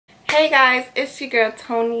Hey guys, it's your girl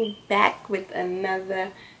Tony back with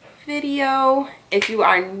another video. If you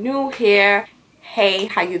are new here, hey,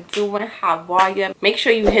 how you doing? How are you? Make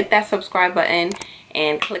sure you hit that subscribe button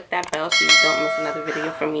and click that bell so you don't miss another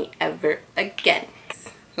video from me ever again.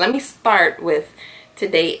 Let me start with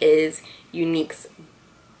today is Unique's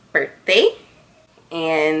birthday,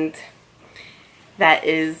 and that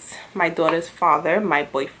is my daughter's father, my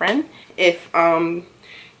boyfriend. If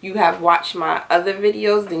you have watched my other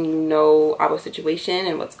videos, then you know our situation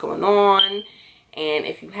and what's going on. And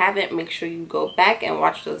if you haven't, make sure you go back and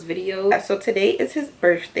watch those videos. So today is his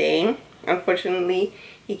birthday. Unfortunately,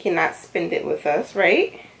 he cannot spend it with us,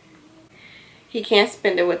 right? He can't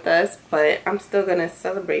spend it with us, but I'm still gonna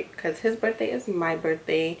celebrate because his birthday is my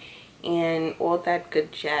birthday and all that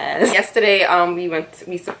good jazz. Yesterday,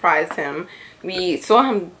 we surprised him. We saw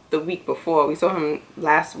him the week before. We saw him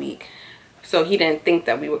last week. So he didn't think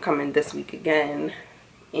that we were coming this week again,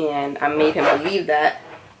 and I made him believe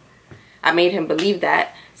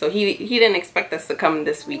that. So he didn't expect us to come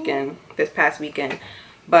this past weekend.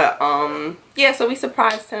 But yeah, so we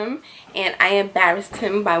surprised him, and I embarrassed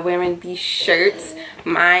him by wearing these shirts.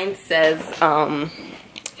 Mine says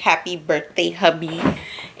happy birthday hubby,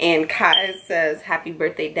 and Kai says happy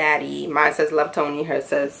birthday daddy. Mine says love Tony, hers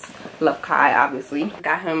says love Kai, obviously.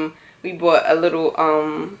 We bought a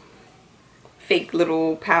little fake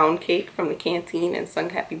little pound cake from the canteen and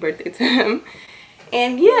sung happy birthday to him.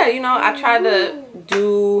 And yeah, you know, I tried to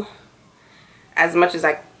do as much as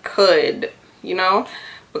I could, you know,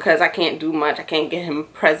 because I can't do much. I can't get him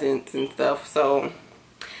presents and stuff. So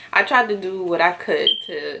I tried to do what I could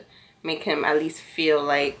to make him at least feel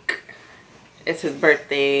like it's his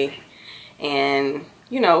birthday and,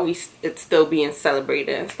 you know, it's still being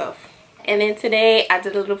celebrated and stuff. And then today I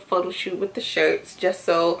did a little photo shoot with the shirts just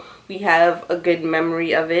so we have a good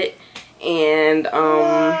memory of it. And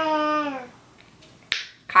Kai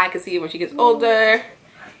can see it when she gets older,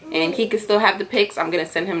 and he can still have the pics. I'm gonna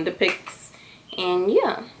send him the pics. And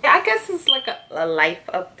yeah, I guess it's like a life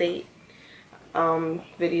update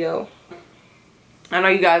video. I know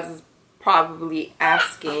you guys is probably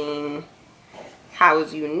asking, how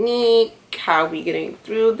is Unique? How are we getting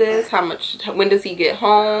through this? When does he get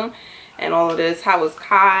home? And all of this. How is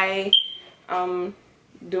Kai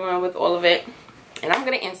doing with all of it? And I'm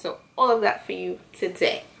gonna answer all of that for you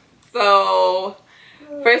today. So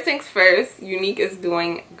first things first, Unique is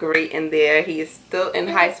doing great in there. He is still in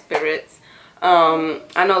high spirits.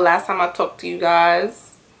 I know last time I talked to you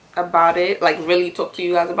guys about it, like really talked to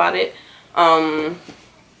you guys about it, I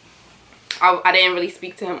didn't really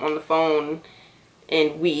speak to him on the phone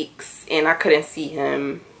in weeks, and I couldn't see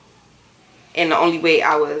him. And the only way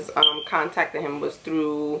I was contacting him was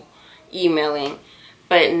through emailing.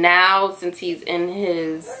 But now, since he's in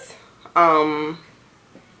his the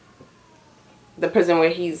prison where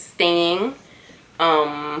he's staying,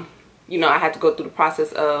 you know, I had to go through the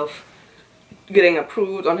process of getting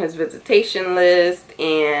approved on his visitation list,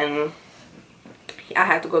 and I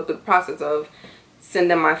had to go through the process of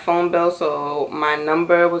sending my phone bill so my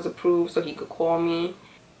number was approved so he could call me.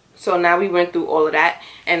 So now we went through all of that,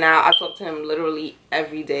 and now I talk to him literally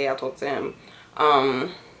every day. I talk to him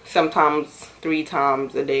sometimes 3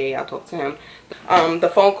 times a day. I talk to him. The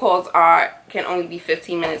phone calls can only be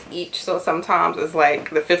 15 minutes each, so sometimes it's like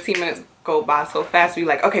the 15 minutes go by so fast we're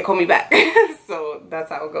like, okay, call me back. So that's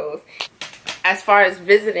how it goes. As far as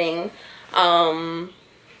visiting,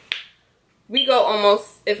 we go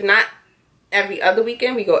almost, if not every other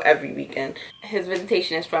weekend, we go every weekend. His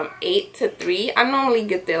visitation is from 8 to 3. I normally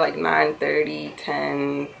get there like 9:30,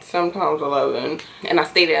 10, sometimes 11, and I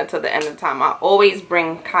stay there until the end of the time. I always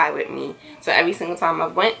bring Kai with me, so every single time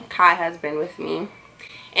I've went, Kai has been with me.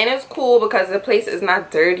 And it's cool because the place is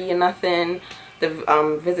not dirty or nothing. The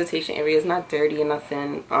visitation area is not dirty or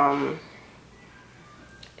nothing.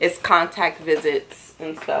 It's contact visits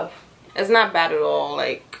and stuff. It's not bad at all.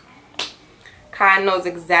 Like, Kai knows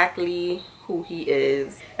exactly who he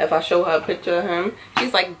is. If I show her a picture of him,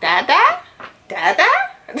 she's like, Dada? Dada?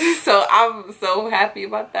 So I'm so happy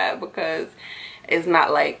about that because it's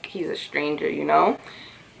not like he's a stranger, you know.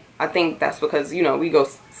 I think that's because, you know, we go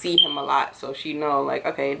see him a lot, so she know, like,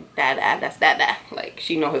 okay, Dada, that's Dada. Like,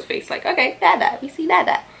 she know his face, like, okay, Dada, we see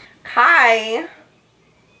Dada. Kai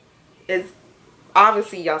is,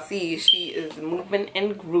 obviously y'all see, she is moving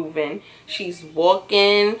and grooving. She's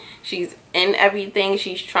walking, she's in everything,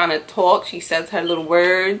 she's trying to talk, she says her little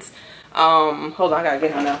words. Hold on, I gotta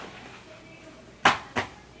get her now.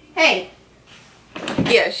 Hey.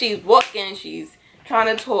 Yeah, she's walking, she's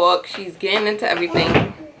trying to talk, she's getting into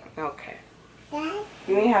everything. Okay.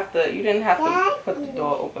 You didn't have to put the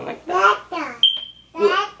door open like that.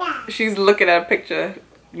 She's looking at a picture.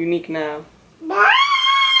 Unique now.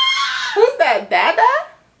 Who's that? Dada?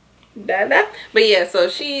 Dada? But yeah, so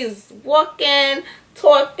she's walking,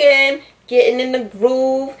 talking, getting in the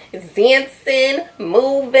groove, dancing,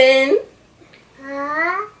 moving.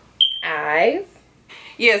 Eyes.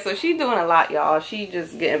 Yeah, so she's doing a lot, y'all. She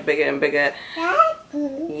just getting bigger and bigger.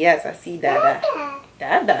 Yes, I see Dada.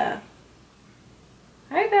 Dada.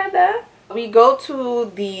 Hi, Dada. We go to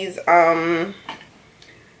these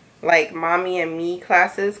like mommy and me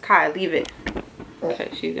classes. Kai, leave it.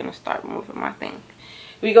 Okay, she's gonna start moving my thing.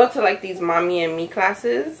 We go to like these mommy and me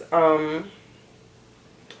classes.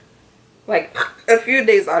 Like a few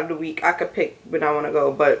days out of the week I could pick when I want to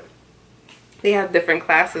go, but they have different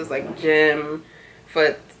classes like gym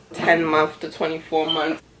for 10 months to 24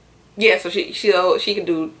 months. Yeah, so she can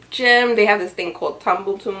do gym. They have this thing called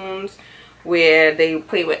Tumble Tunes where they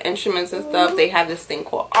play with instruments and stuff. They have this thing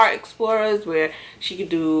called Art Explorers where she could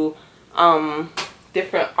do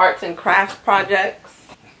different arts and crafts projects.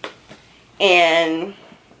 And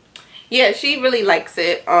yeah, she really likes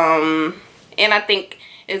it. And I think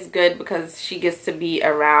it's good because she gets to be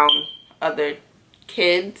around other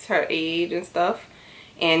kids her age and stuff.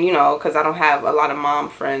 And you know, because I don't have a lot of mom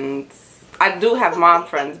friends. I do have mom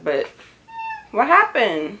friends, but what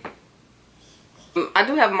happened? I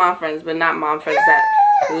do have mom friends, but not mom friends that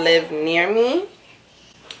live near me.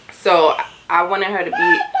 So I wanted her to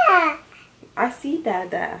be, I see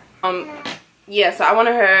Dada. Yeah, so I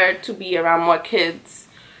wanted her to be around more kids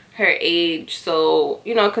her age, so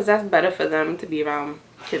you know, because that's better for them to be around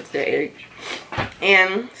kids their age.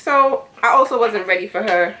 And so I also wasn't ready for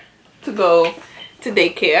her to go to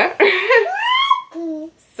daycare.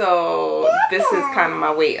 So this is kind of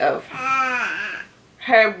my way of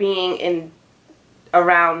her being in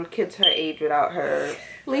around kids her age without her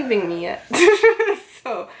leaving me yet.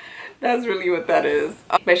 So that's really what that is.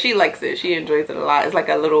 But she likes it. She enjoys it a lot. It's like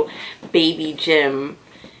a little baby gym,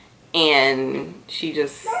 and she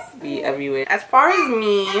just be everywhere. As far as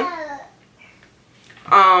me,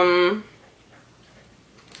 I'm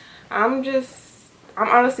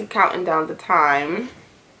honestly counting down the time,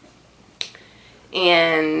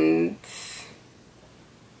 and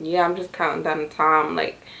yeah, I'm just counting down the time.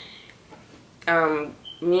 Like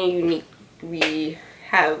me and Unique, we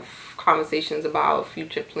have conversations about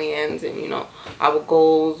future plans and, you know, our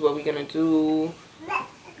goals, what we're gonna do.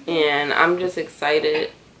 And I'm just excited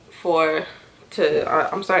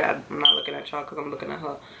I'm sorry, I'm not looking at y'all because I'm looking at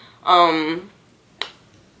her. I'm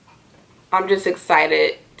just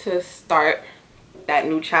excited to start that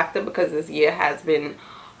new chapter because this year has been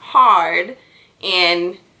hard,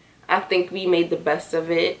 and I think we made the best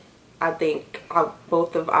of it. I think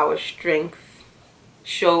both of our strengths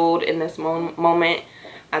showed in this moment.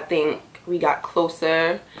 I think we got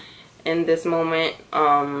closer in this moment.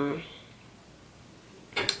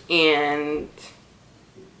 And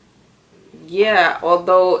yeah,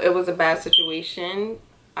 although it was a bad situation,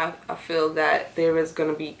 I feel that there is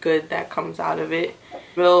gonna be good that comes out of it.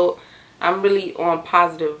 I'm really on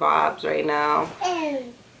positive vibes right now,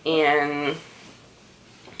 and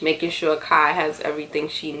making sure Kai has everything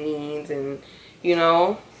she needs, and you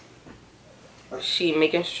know,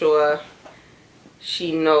 making sure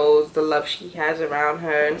she knows the love she has around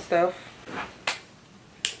her and stuff.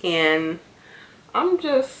 And I'm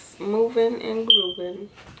just moving and grooving.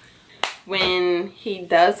 When he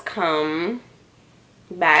does come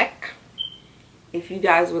back, if you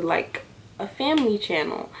guys would like a family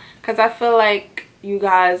channel, because I feel like you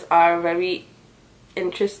guys are very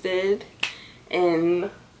interested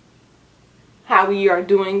in how we are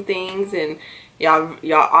doing things, and y'all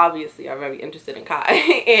obviously are very interested in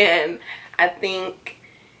Kai. And I think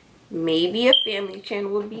maybe a family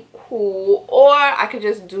channel would be cool, or I could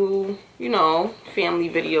just do, you know, family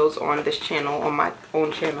videos on this channel, on my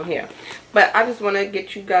own channel here. But I just want to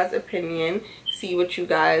get you guys' opinion, see what you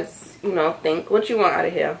guys, you know, think. What you want out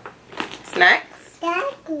of here? Snacks?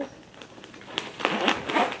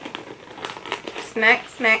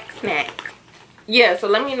 Snack. Yeah, so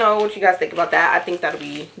let me know what you guys think about that. I think that'll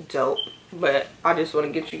be dope, but I just want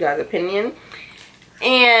to get you guys' opinion.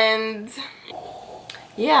 And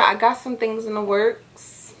yeah, I got some things in the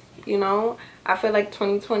works, you know. I feel like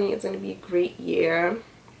 2020 is going to be a great year.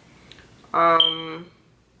 And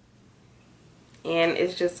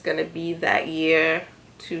it's just going to be that year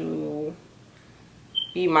to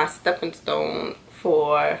be my stepping stone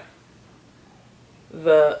for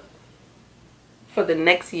the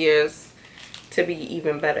next years to be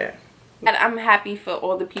even better. And I'm happy for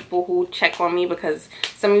all the people who check on me, because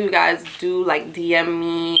some of you guys do like DM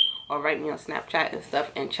me or write me on Snapchat and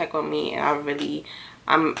stuff and check on me, and I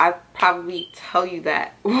I probably tell you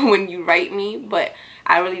that when you write me, but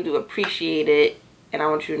I really do appreciate it, and I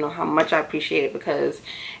want you to know how much I appreciate it, because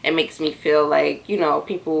it makes me feel like, you know,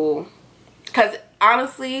 people, because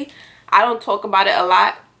honestly I don't talk about it a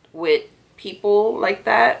lot with people like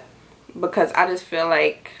that, because I just feel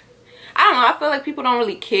like, I don't know, I feel like people don't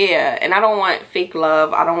really care, and I don't want fake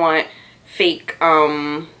love. I don't want fake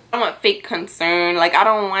I don't want fake concern. Like, I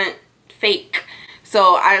don't want fake.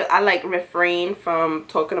 So I like refrain from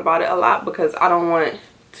talking about it a lot, because I don't want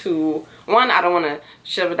to, one, I don't want to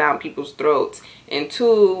shove it down people's throats, and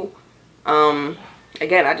two,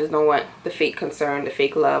 again, I just don't want the fake concern, the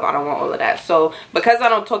fake love. I don't want all of that. So because I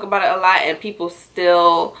don't talk about it a lot and people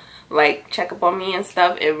still like check up on me and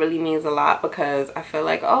stuff, it really means a lot, because I feel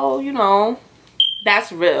like, oh, you know,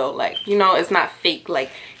 that's real. Like, you know, it's not fake. Like,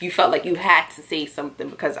 you felt like you had to say something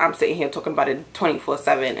because I'm sitting here talking about it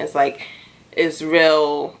 24/7. It's like, it's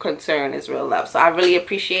real concern, it's real love. So I really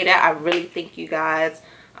appreciate it. I really thank you guys.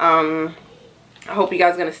 I hope you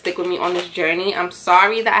guys are gonna stick with me on this journey. I'm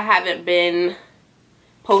sorry that I haven't been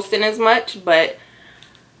posting as much, but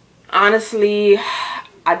honestly,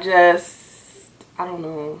 I don't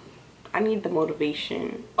know, I need the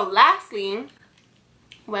motivation. Lastly,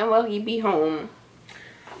 when will he be home?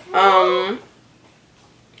 I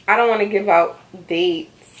don't want to give out dates.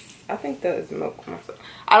 I think there is milk myself.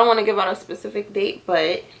 I don't want to give out a specific date,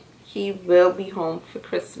 but he will be home for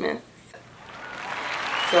Christmas.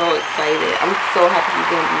 So excited. I'm so happy he's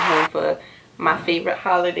gonna be home for my favorite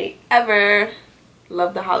holiday ever.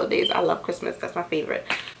 Love the holidays. I love Christmas. That's my favorite.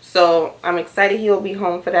 So I'm excited he'll be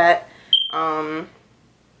home for that.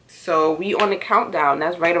 So we on the countdown.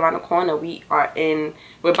 That's right around the corner. We're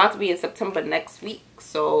about to be in September next week.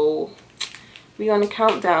 So we on the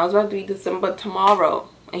countdown. It's about to be December tomorrow,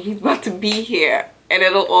 and he's about to be here, and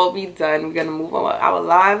it'll all be done. We're gonna move on our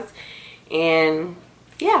lives, and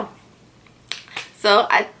yeah. So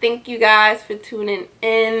I thank you guys for tuning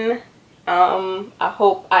in. I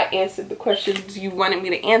hope I answered the questions you wanted me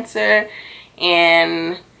to answer,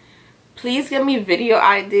 and please give me video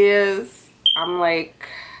ideas. I'm like,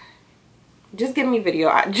 just give me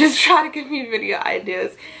just try to give me video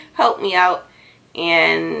ideas. Help me out,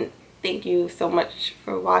 and thank you so much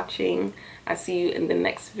for watching. I'll see you in the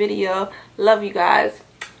next video. Love you guys.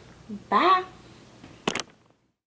 Bye.